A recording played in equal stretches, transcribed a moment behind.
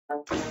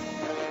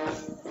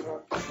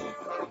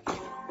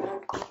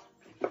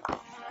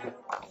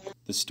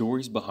The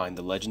stories behind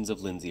the legends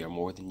of Lindsey are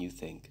more than you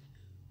think.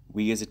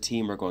 We as a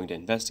team are going to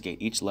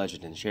investigate each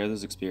legend and share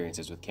those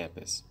experiences with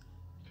campus.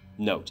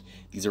 Note,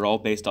 these are all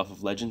based off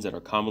of legends that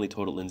are commonly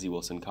told at Lindsey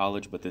Wilson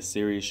College, but this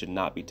series should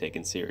not be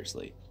taken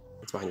seriously.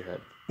 What's behind your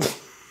head?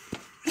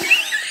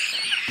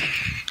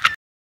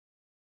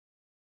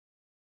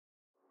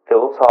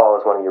 Phillips Hall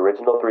is one of the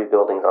original 3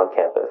 buildings on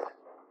campus.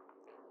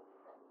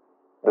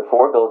 The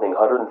 4-building,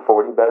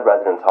 140-bed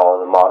residence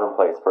hall is a modern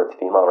place for its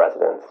female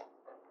residents.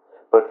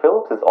 But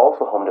Phillips is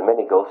also home to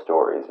many ghost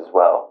stories as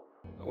well.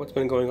 What's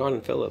been going on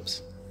in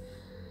Phillips?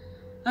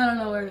 I don't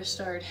know where to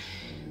start.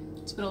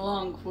 It's been a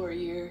long 4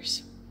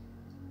 years.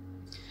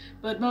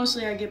 But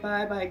mostly I get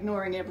by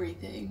ignoring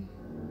everything.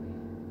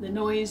 The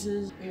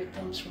noises, weird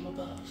thumps from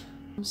above.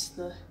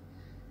 The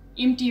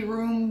empty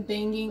room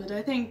banging. But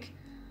I think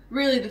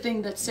really the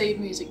thing that saved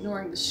me is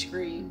ignoring the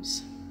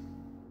screams.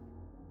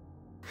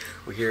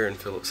 We're here in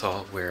Phillips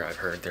Hall, where I've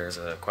heard there's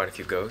quite a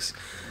few ghosts.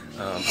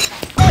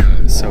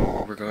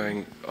 So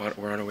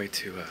we're on our way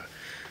to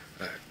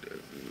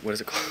what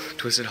is it called?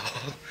 Twisted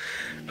Hall,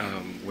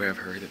 where I've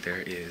heard that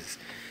there is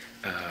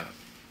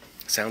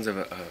sounds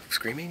of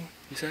screaming.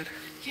 You said?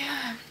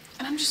 Yeah,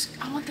 and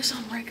I want this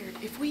on record.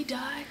 If we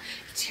die,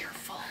 it's your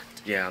fault.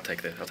 Yeah, I'll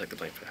take the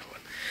blame for that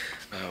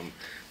one.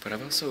 But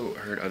I've also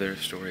heard other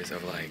stories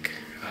of like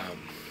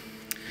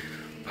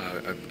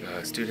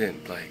a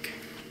student like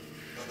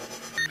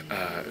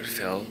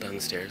fell down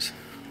the stairs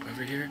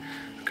over here.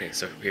 Okay,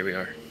 so here we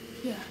are.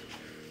 Yeah.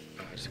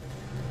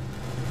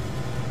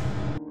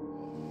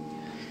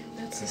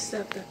 That's the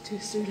step that 2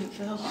 student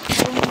fell.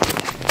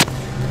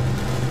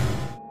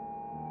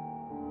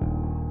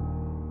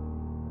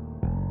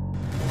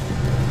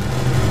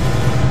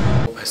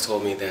 Has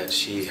told me that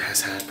she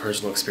has had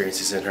personal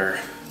experiences in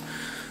her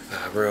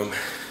room,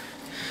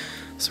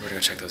 so we're gonna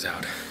check those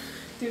out.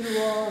 Through the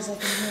walls up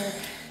in here,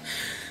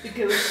 the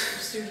ghosts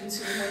of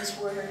students who once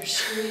were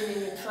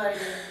screaming and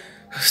fighting.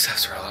 Those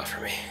steps are a lot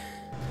for me.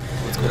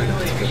 What's going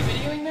on? Are you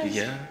videoing this?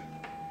 Yeah.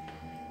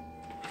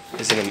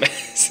 Is it a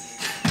mess?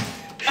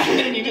 I'm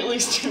gonna need at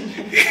least 2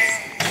 minutes.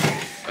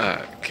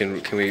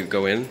 Can we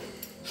go in?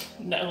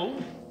 No.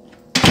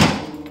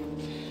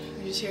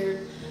 You just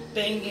hear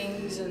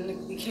bangings and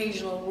the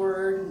occasional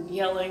word and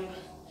yelling.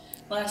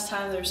 Last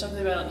time there was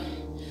something about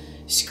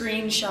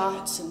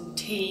screenshots and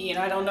tea, and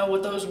I don't know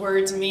what those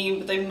words mean,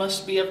 but they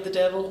must be of the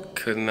devil.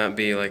 Couldn't that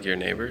be like your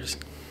neighbors?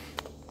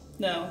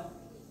 No.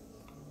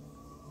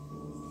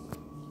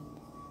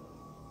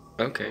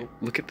 Okay,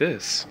 look at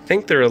this. I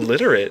think they're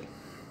illiterate.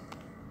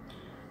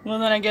 Well,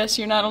 then I guess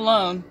you're not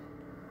alone.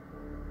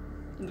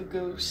 The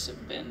ghosts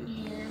have been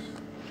here.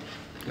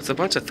 It's a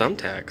bunch of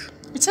thumbtacks.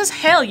 It says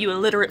hell, you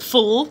illiterate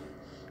fool.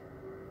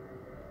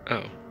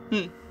 Oh.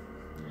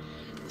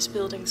 This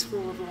building's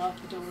full of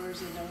locked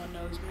doors and no one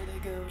knows where they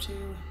go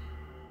to.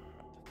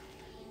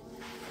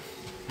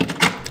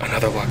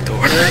 Another locked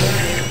door.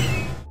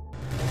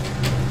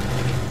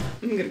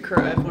 I'm gonna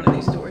cry if one of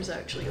these doors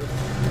actually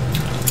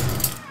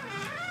opens.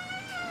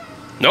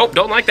 Nope,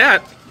 don't like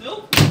that.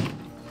 Nope.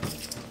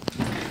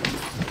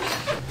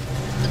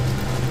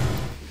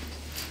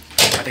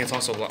 I think it's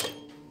also locked.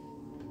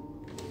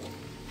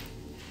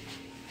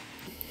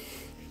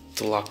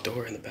 It's a locked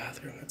door in the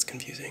bathroom. That's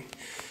confusing.